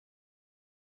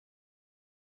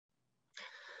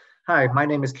Hi, my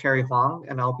name is Carey Hwang,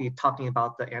 and I'll be talking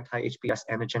about the anti-HBs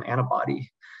antigen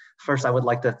antibody. First, I would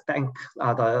like to thank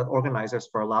the organizers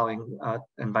for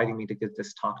inviting me to give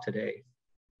this talk today.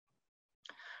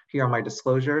 Here are my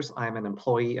disclosures. I'm an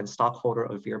employee and stockholder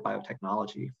of Vir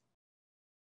Biotechnology.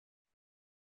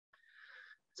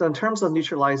 So in terms of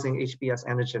neutralizing HBs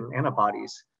antigen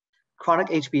antibodies, chronic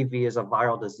HBV is a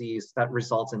viral disease that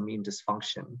results in immune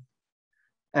dysfunction.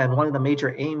 And one of the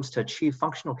major aims to achieve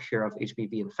functional cure of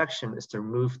HBV infection is to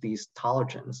remove these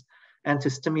tolerogens and to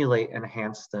stimulate and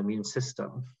enhance the immune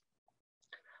system.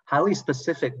 Highly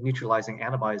specific neutralizing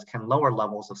antibodies can lower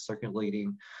levels of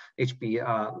circulating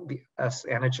HBs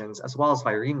antigens as well as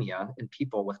viremia in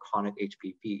people with chronic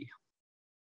HBV.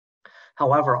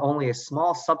 However, only a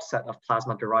small subset of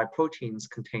plasma-derived proteins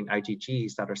contain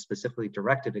IgGs that are specifically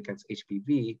directed against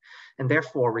HBV and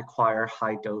therefore require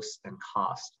high dose and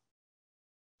cost.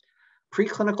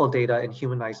 Preclinical data in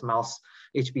humanized mouse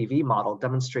HBV model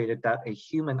demonstrated that a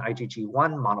human IgG1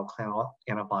 monoclonal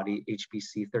antibody,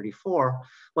 HBc34,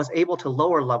 was able to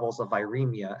lower levels of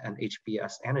viremia and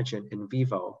HBs antigen in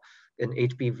vivo in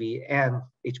HBV and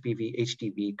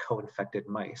HBV-HDV co-infected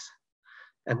mice.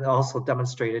 And it also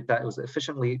demonstrated that it was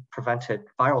efficiently prevented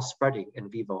viral spreading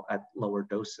in vivo at lower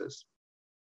doses.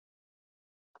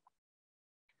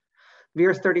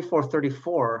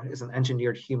 VIR-3434 is an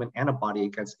engineered human antibody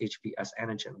against HBs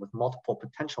antigen with multiple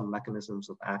potential mechanisms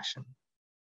of action.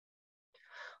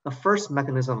 The first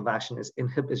mechanism of action is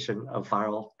inhibition of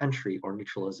viral entry or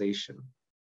neutralization.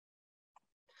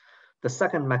 The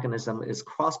second mechanism is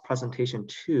cross-presentation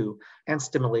to and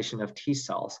stimulation of T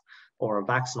cells, or a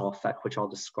vaccinal effect, which I'll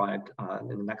describe in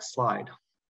the next slide.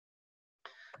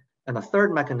 And the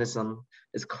third mechanism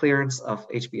is clearance of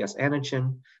HBs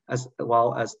antigen, as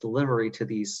well as delivery to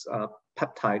these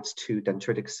peptides to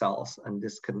dendritic cells. And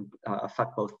this can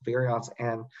affect both virions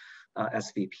and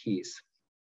SVPs.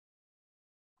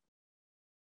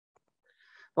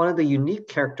 One of the unique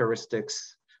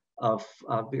characteristics of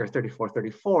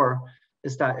VIR-3434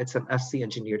 is that it's an Fc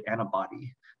engineered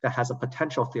antibody that has a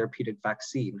potential therapeutic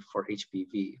vaccine for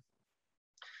HBV.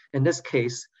 In this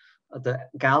case, the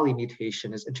GALI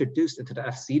mutation is introduced into the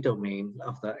Fc domain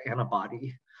of the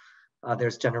antibody.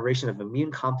 There's generation of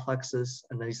immune complexes,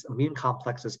 and these immune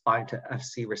complexes bind to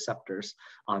Fc receptors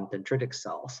on dendritic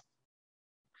cells.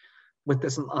 With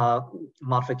this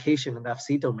modification in the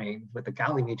Fc domain, with the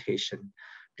GALI mutation,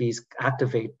 these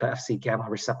activate the Fc gamma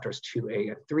receptors 2A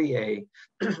and 3A,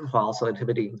 while also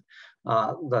inhibiting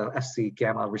the Fc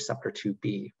gamma receptor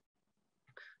 2B.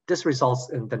 This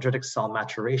results in dendritic cell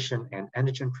maturation and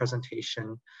antigen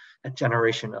presentation and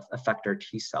generation of effector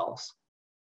T cells,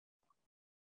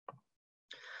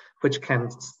 which can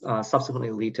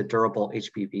subsequently lead to durable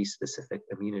HBV-specific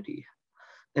immunity.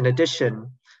 In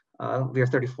addition,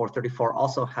 VIR-3434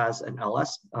 also has an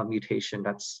LS mutation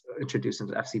that's introduced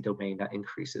into the Fc domain that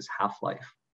increases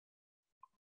half-life.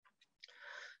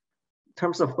 In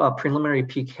terms of preliminary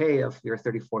PK of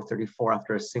VIR-3434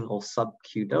 after a single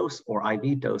sub-Q dose or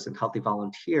IV dose in healthy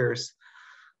volunteers,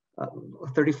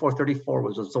 3434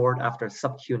 was absorbed after a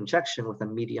sub-Q injection with a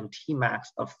medium Tmax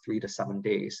of 3 to 7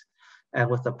 days, and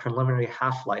with a preliminary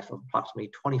half-life of approximately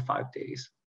 25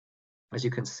 days. As you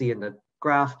can see in the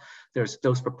graph, there's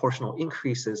dose proportional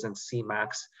increases in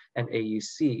Cmax and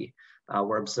AUC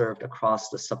were observed across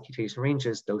the subcutaneous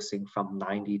ranges, dosing from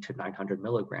 90 to 900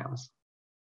 milligrams.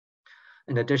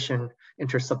 In addition,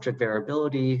 intersubject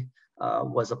variability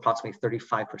was approximately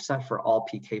 35% for all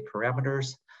PK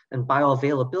parameters, and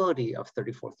bioavailability of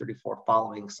 3434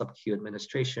 following sub-Q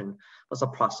administration was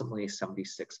approximately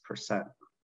 76%.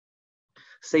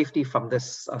 Safety from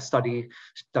this study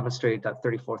demonstrated that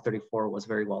 3434 was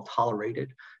very well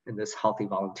tolerated in this healthy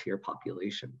volunteer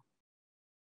population.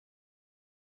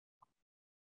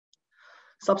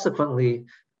 Subsequently,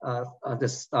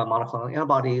 this monoclonal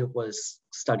antibody was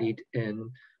studied in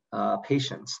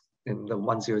patients in the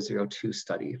 1002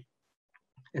 study.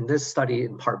 In this study,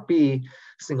 in part B,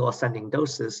 single ascending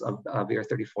doses of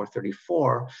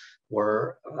VIR-3434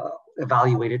 were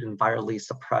evaluated in virally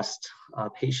suppressed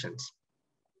patients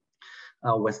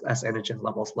with S antigen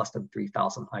levels less than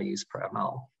 3,000 IUs per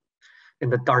ml.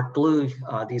 In the dark blue,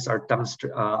 these are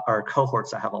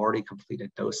cohorts that have already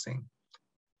completed dosing.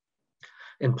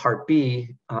 In part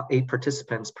B, 8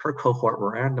 participants per cohort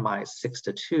were randomized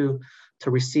 6-2 to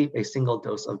receive a single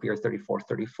dose of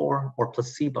VIR-3434 or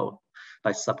placebo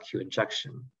by sub-Q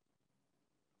injection.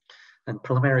 And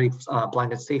preliminary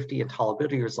blinded safety and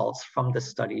tolerability results from this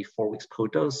study 4 weeks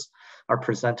post-dose are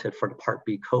presented for the part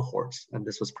B cohorts, and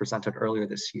this was presented earlier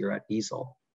this year at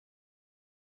EASL.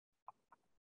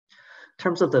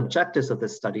 terms of the objectives of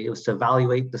this study, it was to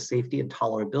evaluate the safety and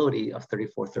tolerability of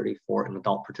 3434 in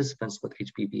adult participants with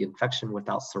HBV infection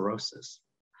without cirrhosis.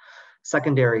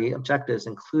 Secondary objectives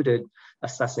included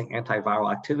assessing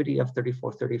antiviral activity of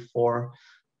 3434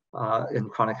 in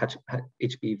chronic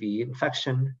HBV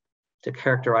infection, to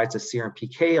characterize the serum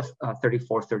PK of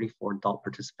 3434 adult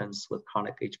participants with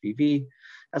chronic HBV,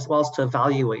 as well as to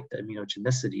evaluate the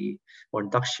immunogenicity or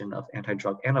induction of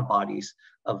anti-drug antibodies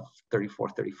of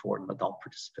 3434 in adult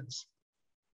participants.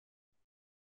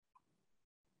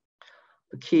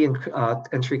 The key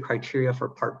entry criteria for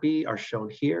Part B are shown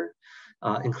here.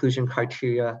 Inclusion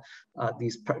criteria,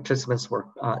 these participants were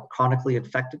chronically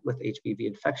infected with HBV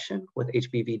infection with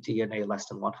HBV DNA less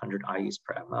than 100 IUs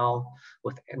per ml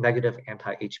with negative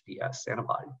anti-HBs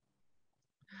antibody.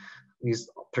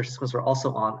 These participants were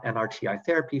also on NRTI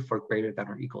therapy for greater than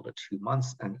or equal to 2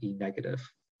 months and E negative.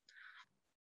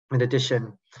 In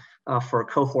addition, for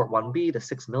cohort 1B, the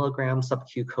 6 milligram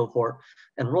sub-Q cohort,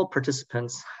 enrolled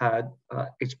participants had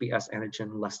HBs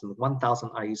antigen less than 1,000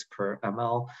 IUs per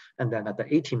ml, and then at the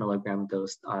 18 milligram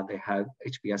dose, they had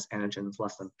HBs antigens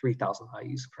less than 3,000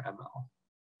 IUs per ml.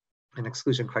 And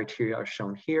exclusion criteria are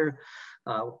shown here.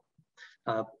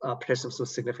 Participants with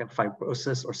significant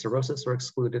fibrosis or cirrhosis were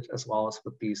excluded, as well as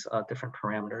with these different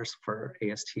parameters for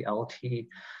AST/LT,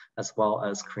 as well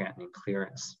as creatinine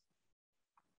clearance.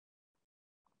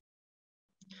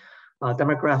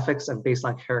 Demographics and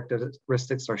baseline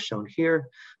characteristics are shown here.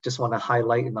 Just want to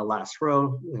highlight in the last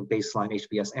row, baseline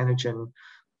HBs antigen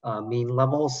mean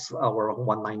levels were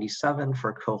 197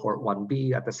 for cohort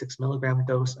 1B at the 6 milligram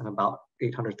dose and about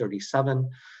 837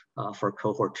 for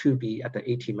cohort 2B at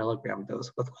the 18 milligram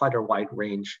dose, with quite a wide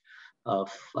range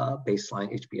of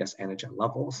baseline HBs antigen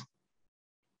levels.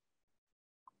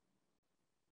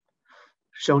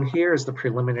 Shown here is the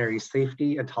preliminary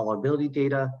safety and tolerability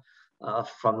data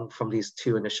from these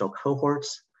 2 initial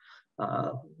cohorts.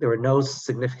 There were no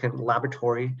significant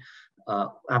laboratory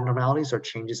abnormalities or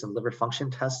changes in liver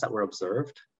function tests that were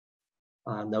observed.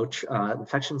 No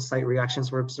infection site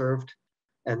reactions were observed,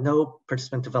 and no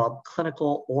participant developed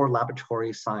clinical or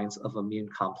laboratory signs of immune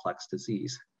complex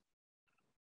disease.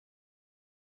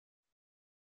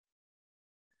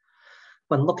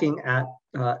 When looking at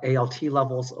ALT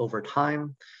levels over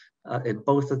time, in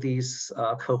both of these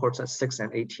cohorts at 6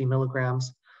 and 18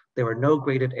 milligrams, there were no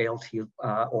graded ALT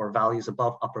or values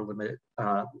above upper limit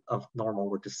of normal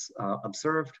were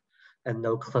observed, and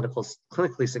no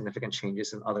clinically significant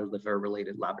changes in other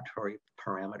liver-related laboratory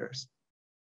parameters.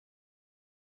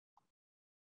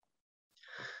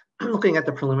 Looking at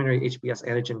the preliminary HBs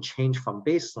antigen change from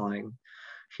baseline,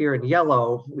 here in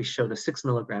yellow, we show the 6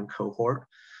 milligram cohort.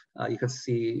 You can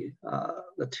see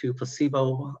the 2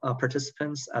 placebo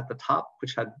participants at the top,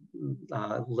 which had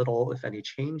little, if any,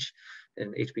 change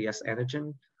in HBs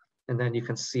antigen. And then you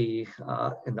can see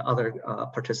in the other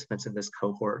participants in this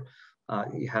cohort,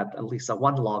 you had at least a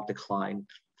 1 log decline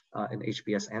in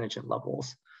HBs antigen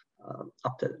levels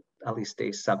up to at least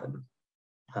day 7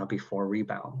 before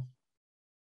rebound.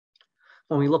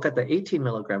 When we look at the 18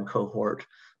 milligram cohort,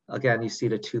 again, you see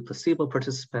the 2 placebo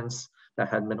participants that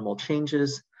had minimal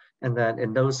changes. And then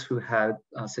in those who had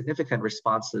significant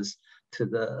responses to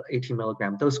the 18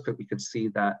 milligram dose group, you can see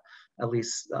that at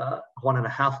least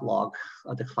 1.5 log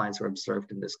declines were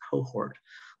observed in this cohort,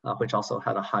 which also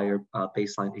had a higher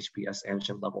baseline HBs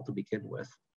antigen level to begin with.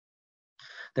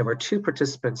 There were 2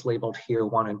 participants labeled here,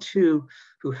 1 and 2,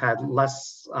 who had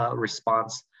less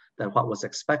response than what was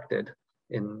expected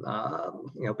in,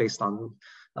 based on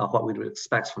what we would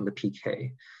expect from the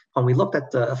PK. When we looked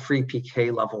at the free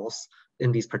PK levels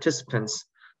in these participants,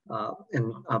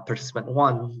 in participant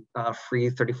 1, free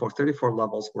 3434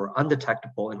 levels were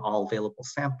undetectable in all available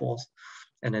samples.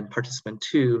 And in participant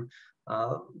 2,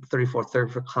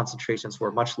 3434 concentrations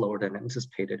were much lower than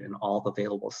anticipated in all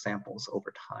available samples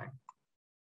over time.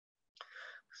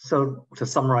 So to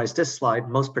summarize this slide,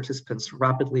 most participants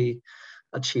rapidly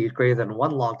achieved greater than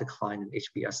 1 log decline in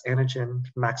HBs antigen.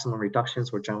 Maximum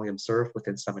reductions were generally observed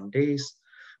within 7 days.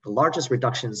 The largest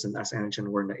reductions in S antigen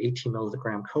were in the 18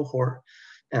 milligram cohort,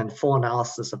 and full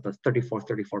analysis of the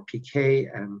 3434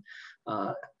 PK and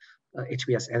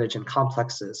HBs antigen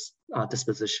complexes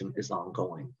disposition is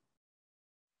ongoing.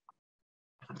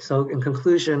 So in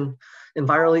conclusion, in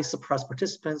virally suppressed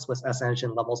participants with S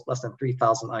antigen levels less than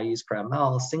 3,000 IUs per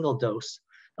ml, a single dose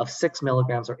of 6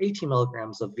 milligrams or 18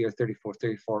 milligrams of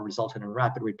VIR-3434 resulted in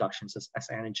rapid reductions of S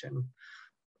antigen,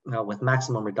 with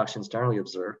maximum reductions generally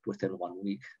observed within 1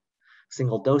 week.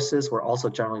 Single doses were also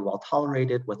generally well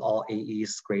tolerated, with all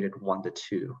AEs graded 1 to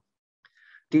 2.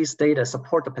 These data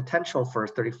support the potential for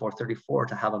 3434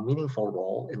 to have a meaningful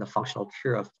role in the functional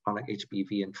cure of chronic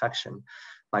HBV infection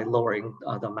by lowering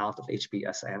the amount of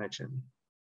HBs antigen.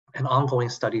 And ongoing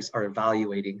studies are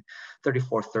evaluating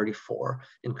 3434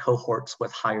 in cohorts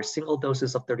with higher single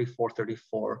doses of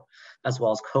 3434, as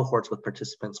well as cohorts with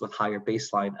participants with higher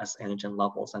baseline S antigen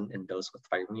levels and in those with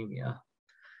viremia.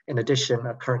 In addition,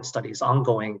 a current study is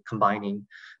ongoing combining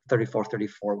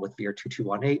 3434 with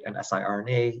VIR-2218 and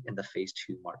siRNA in the phase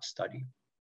 2 MARCH study.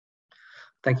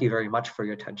 Thank you very much for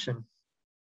your attention.